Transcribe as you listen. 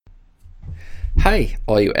Hi,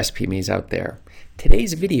 all you SPMEs out there.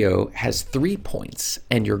 Today's video has 3 points,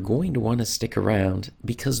 and you're going to want to stick around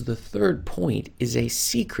because the third point is a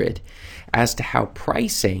secret as to how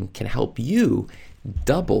pricing can help you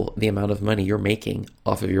double the amount of money you're making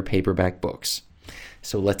off of your paperback books.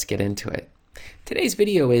 So let's get into it. Today's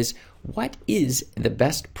video is, what is the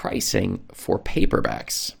best pricing for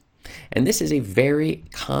paperbacks? And this is a very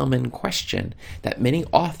common question that many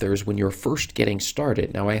authors, when you're first getting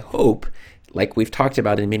started, now I hope, like we've talked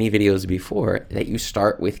about in many videos before, that you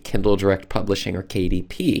start with Kindle Direct Publishing or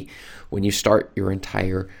KDP when you start your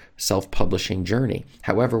entire self-publishing journey.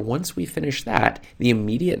 However, once we finish that, the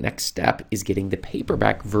immediate next step is getting the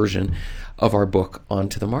paperback version of our book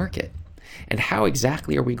onto the market. And how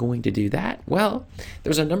exactly are we going to do that? Well,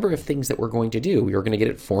 there's a number of things that we're going to do. We are going to get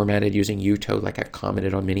it formatted using Uto, like I've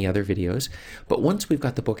commented on many other videos. But once we've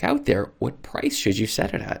got the book out there, what price should you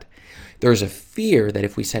set it at? There's a fear that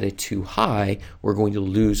if we set it too high, we're going to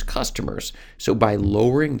lose customers. So by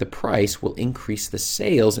lowering the price, we'll increase the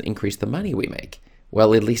sales and increase the money we make.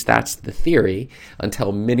 Well, at least that's the theory,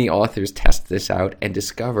 until many authors test this out and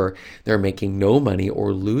discover they're making no money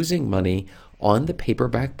or losing money on the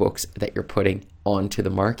paperback books that you're putting onto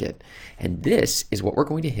the market. And this is what we're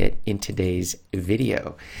going to hit in today's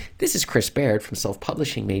video. This is Chris Baird from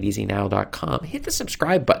selfpublishingmadeeasynow.com. Hit the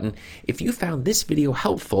subscribe button if you found this video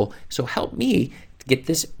helpful, so help me get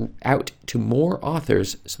this out to more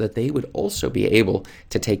authors so that they would also be able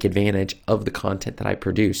to take advantage of the content that I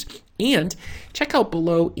produce. And check out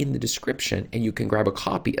below in the description and you can grab a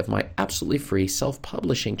copy of my absolutely free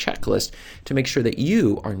self-publishing checklist to make sure that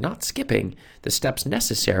you are not skipping the steps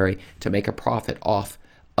necessary to make a profit off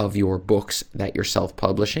of your books that you're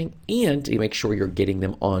self-publishing and to make sure you're getting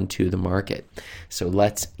them onto the market. So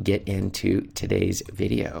let's get into today's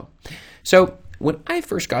video. So when I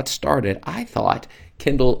first got started, I thought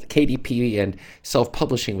Kindle, KDP, and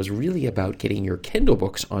self-publishing was really about getting your Kindle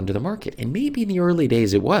books onto the market. And maybe in the early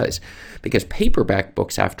days it was, because paperback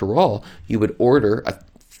books, after all, you would order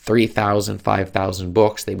 3,000, 5,000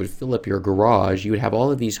 books. They would fill up your garage. You would have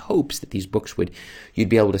all of these hopes that these books you'd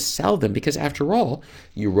be able to sell them because, after all,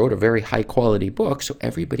 you wrote a very high quality book, so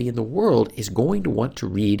everybody in the world is going to want to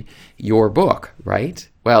read your book, right?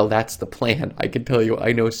 Well, that's the plan. I can tell you,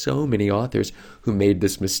 I know so many authors who made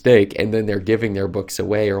this mistake, and then they're giving their books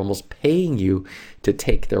away or almost paying you to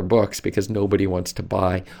take their books because nobody wants to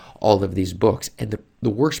buy all of these books. And the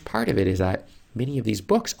worst part of it is that many of these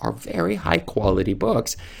books are very high quality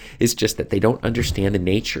books. It's just that they don't understand the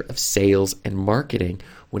nature of sales and marketing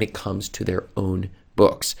when it comes to their own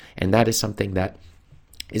books. And that is something that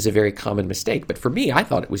is a very common mistake. But for me, I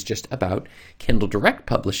thought it was just about Kindle Direct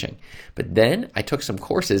Publishing. But then I took some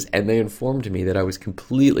courses and they informed me that I was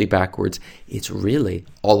completely backwards. It's really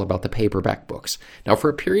all about the paperback books. Now, for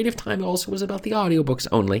a period of time, it also was about the audiobooks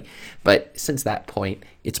only. But since that point,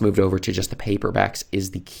 it's moved over to just the paperbacks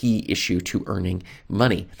is the key issue to earning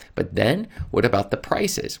money. But then what about the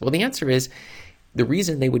prices? Well, the answer is, the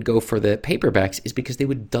reason they would go for the paperbacks is because they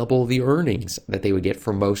would double the earnings that they would get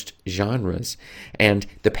for most genres. And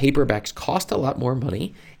the paperbacks cost a lot more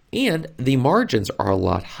money and the margins are a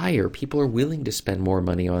lot higher. People are willing to spend more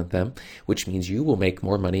money on them, which means you will make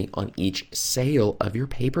more money on each sale of your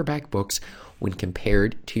paperback books when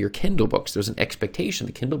compared to your Kindle books. There's an expectation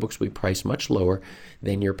the Kindle books will be priced much lower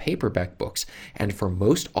than your paperback books. And for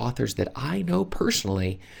most authors that I know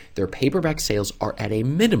personally, their paperback sales are at a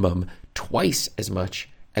minimum twice as much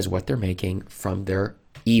as what they're making from their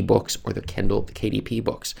ebooks or the Kindle, the KDP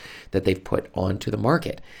books that they've put onto the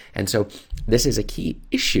market. And so this is a key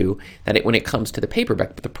issue that when it comes to the paperback,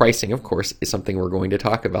 but the pricing, of course, is something we're going to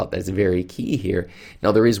talk about that's very key here.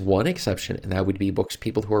 Now, there is one exception, and that would be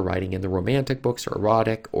people who are writing in the romantic books or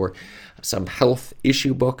erotic or some health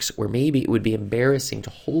issue books, where maybe it would be embarrassing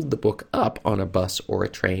to hold the book up on a bus or a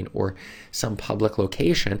train or some public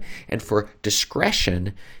location, and for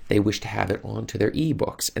discretion, they wish to have it onto their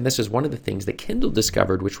ebooks. And this is one of the things that Kindle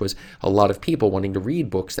discovered, which was a lot of people wanting to read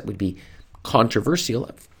books that would be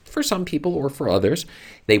controversial for some people or for others.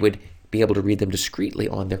 They would be able to read them discreetly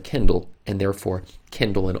on their Kindle, and therefore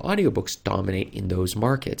Kindle and audiobooks dominate in those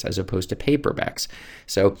markets as opposed to paperbacks.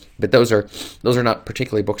 So, but those are not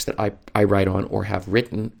particularly books that I write on or have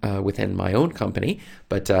written within my own company,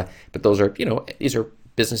 but those are, these are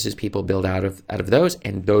businesses people build out of those,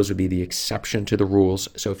 and those would be the exception to the rules.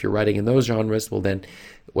 So if you're writing in those genres, well then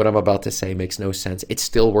what I'm about to say makes no sense. It's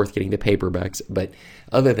still worth getting the paperbacks, but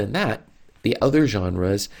other than that, the other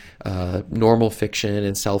genres, normal fiction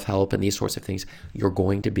and self-help and these sorts of things, you're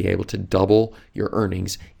going to be able to double your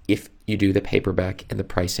earnings if you do the paperback and the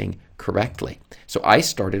pricing correctly. So I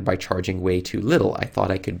started by charging way too little. I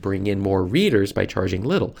thought I could bring in more readers by charging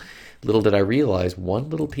little. Little did I realize one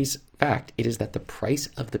little piece of fact, it is that the price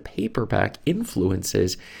of the paperback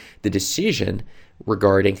influences the decision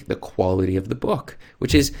regarding the quality of the book,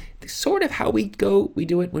 which is sort of how we do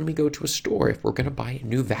it when we go to a store. If we're going to buy a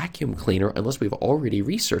new vacuum cleaner, unless we've already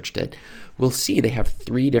researched it, we'll see they have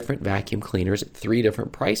 3 different vacuum cleaners at 3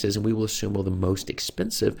 different prices, and we will assume, well, the most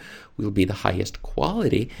expensive will be the highest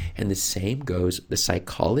quality. And the same goes the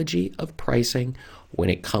psychology of pricing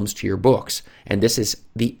when it comes to your books. And this is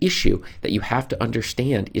the issue that you have to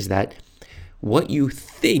understand, is that what you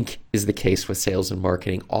think is the case with sales and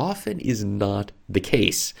marketing often is not the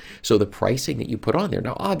case. So the pricing that you put on there,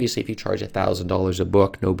 now obviously if you charge $1,000 a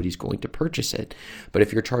book, nobody's going to purchase it. But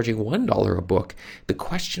if you're charging $1 a book, the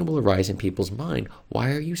question will arise in people's mind,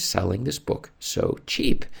 why are you selling this book so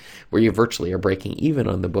cheap? Where you virtually are breaking even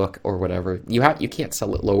on the book or whatever. You can't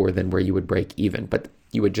sell it lower than where you would break even, but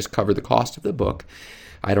you would just cover the cost of the book.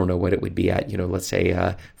 I don't know what it would be at, let's say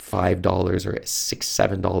 $5 or a $6,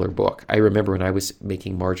 $7 book. I remember when I was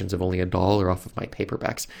making margins of only $1 off of my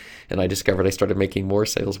paperbacks, and I discovered I started making more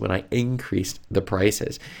sales when I increased the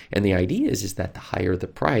prices. And the idea is that the higher the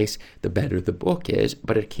price, the better the book is,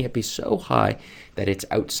 but it can't be so high that it's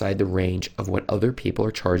outside the range of what other people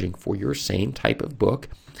are charging for your same type of book.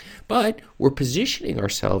 But we're positioning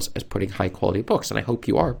ourselves as putting high quality books, and I hope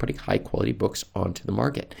you are putting high quality books onto the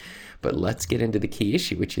market. But let's get into the key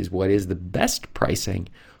issue, which is what is the best pricing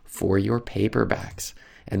for your paperbacks.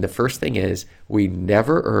 And the first thing is, we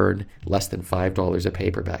never earn less than $5 a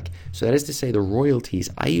paperback. So that is to say, the royalties,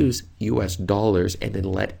 I use US dollars and then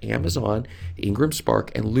let Amazon, Ingram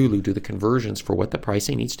Spark, and Lulu do the conversions for what the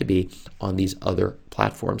pricing needs to be on these other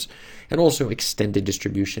platforms. And also extended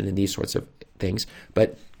distribution and these sorts of things.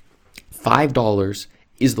 But $5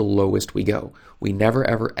 is the lowest we go. We never,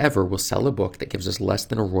 ever, ever will sell a book that gives us less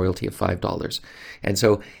than a royalty of $5. And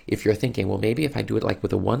so if you're thinking, well, maybe if I do it like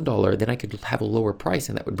with a $1, then I could have a lower price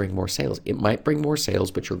and that would bring more sales. It might bring more sales,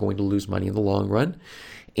 but you're going to lose money in the long run.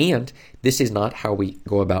 And this is not how we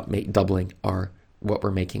go about doubling what we're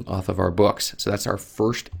making off of our books. So that's our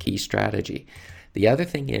first key strategy. The other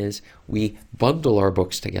thing is we bundle our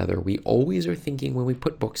books together. We always are thinking when we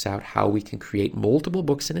put books out how we can create multiple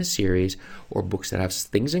books in a series or books that have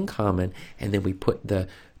things in common, and then we put the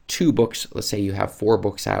 2 books, let's say you have 4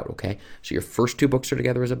 books out, okay? So your first 2 books are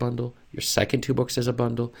together as a bundle, your second 2 books as a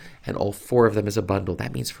bundle, and all 4 of them as a bundle.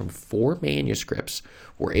 That means from 4 manuscripts,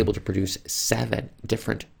 we're able to produce 7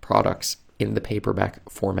 different products in the paperback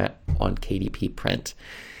format on KDP print.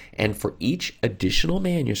 And for each additional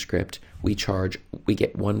manuscript, we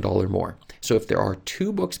get $1 more. So if there are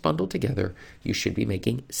 2 books bundled together, you should be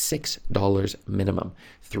making $6 minimum.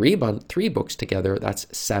 3 books together, that's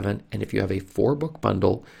 $7. And if you have a 4-book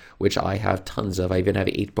bundle, which I have tons of, I even have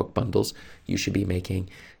 8-book bundles, you should be making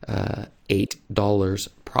 $8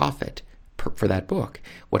 profit for that book.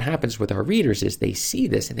 What happens with our readers is they see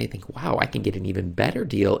this and they think, wow, I can get an even better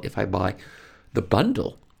deal if I buy the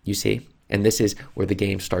bundle, you see? And this is where the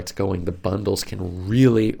game starts going. The bundles can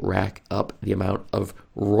really rack up the amount of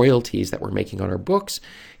royalties that we're making on our books,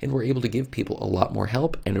 and we're able to give people a lot more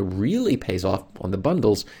help, and it really pays off on the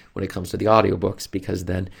bundles when it comes to the audiobooks, because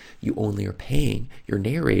then you only are paying your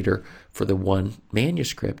narrator for the 1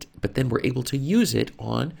 manuscript, but then we're able to use it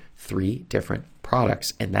on 3 different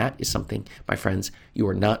products. And that is something, my friends, you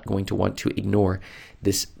are not going to want to ignore.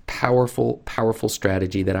 This powerful, powerful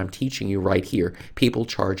strategy that I'm teaching you right here. People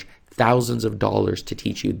charge thousands of dollars to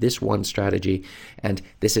teach you this one strategy, and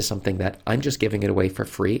this is something that I'm just giving it away for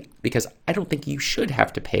free because I don't think you should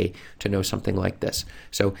have to pay to know something like this.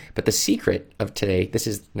 So, but the secret of today,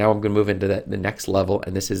 now I'm going to move into the next level,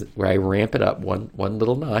 and this is where I ramp it up one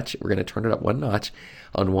little notch. We're going to turn it up 1 notch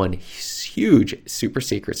on one huge super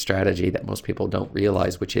secret strategy that most people don't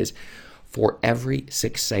realize, which is for every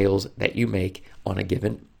 6 sales that you make on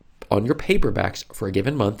your paperbacks for a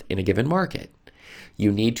given month in a given market,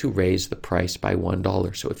 you need to raise the price by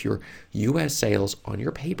 $1. So if your U.S. sales on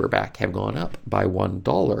your paperback have gone up by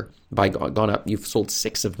 $1, you've sold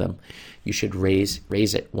 6 of them, you should raise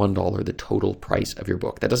it $1, the total price of your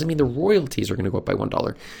book. That doesn't mean the royalties are going to go up by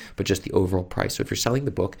 $1, but just the overall price. So if you're selling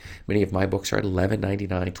the book, many of my books are at $11.99,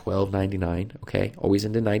 $12.99, okay? Always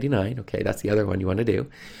into $99, okay? That's the other one you want to do.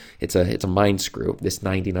 It's a mind screw, this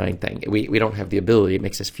 $99 thing. We don't have the ability. It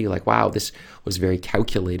makes us feel like, wow, this was very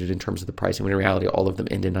calculated in terms of the pricing, when in reality, all of them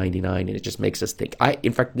end in $99, and it just makes us think.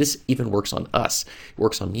 In fact, this even works on us. It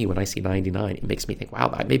works on me when I see $99. It makes me think,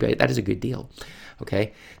 wow, maybe that is a good deal.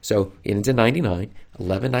 Okay, so it's a $99,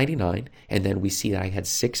 $11.99, and then we see that I had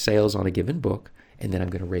 6 sales on a given book, and then I'm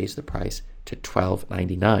going to raise the price to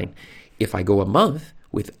 $12.99. If I go a month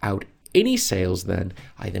without any sales, then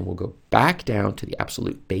I then will go back down to the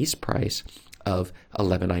absolute base price of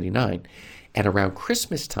 $11.99. And around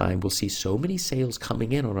Christmas time, we'll see so many sales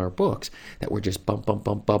coming in on our books that we're just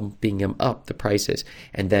bumping them up, the prices.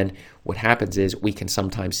 And then what happens is we can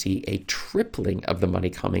sometimes see a tripling of the money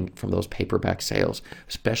coming from those paperback sales,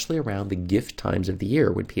 especially around the gift times of the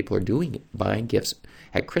year when people are buying gifts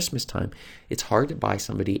at Christmas time. It's hard to buy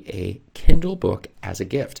somebody a Kindle book as a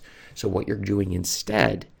gift. So what you're doing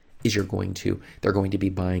instead is they're going to be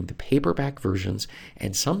buying the paperback versions,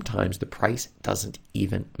 and sometimes the price doesn't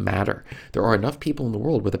even matter. There are enough people in the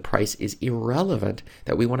world where the price is irrelevant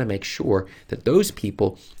that we want to make sure that those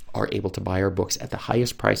people are able to buy our books at the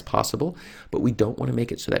highest price possible, but we don't want to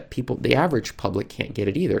make it so that the average public can't get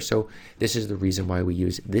it either. So this is the reason why we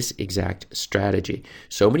use this exact strategy.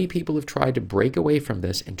 So many people have tried to break away from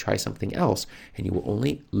this and try something else, and you will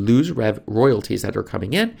only lose royalties that are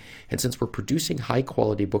coming in. And since we're producing high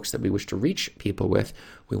quality books that we wish to reach people with,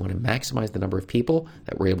 we want to maximize the number of people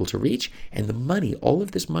that we're able to reach, and the money, all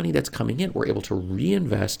of this money that's coming in, we're able to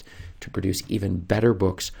reinvest to produce even better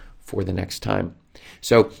books for the next time.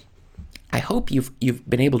 So I hope you've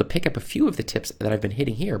been able to pick up a few of the tips that I've been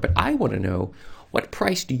hitting here, but I want to know, what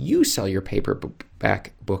price do you sell your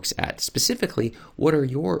paperback books at? Specifically, what are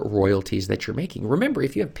your royalties that you're making? Remember,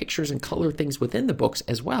 if you have pictures and color things within the books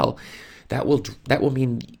as well, that will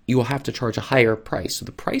mean you will have to charge a higher price. So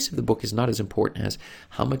the price of the book is not as important as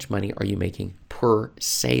how much money are you making per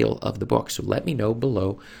sale of the book. So let me know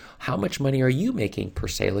below, how much money are you making per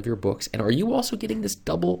sale of your books? And are you also getting this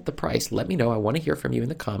double the price? Let me know. I want to hear from you in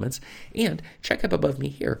the comments. And check up above me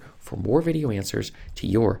here for more video answers to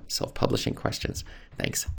your self-publishing questions. Thanks.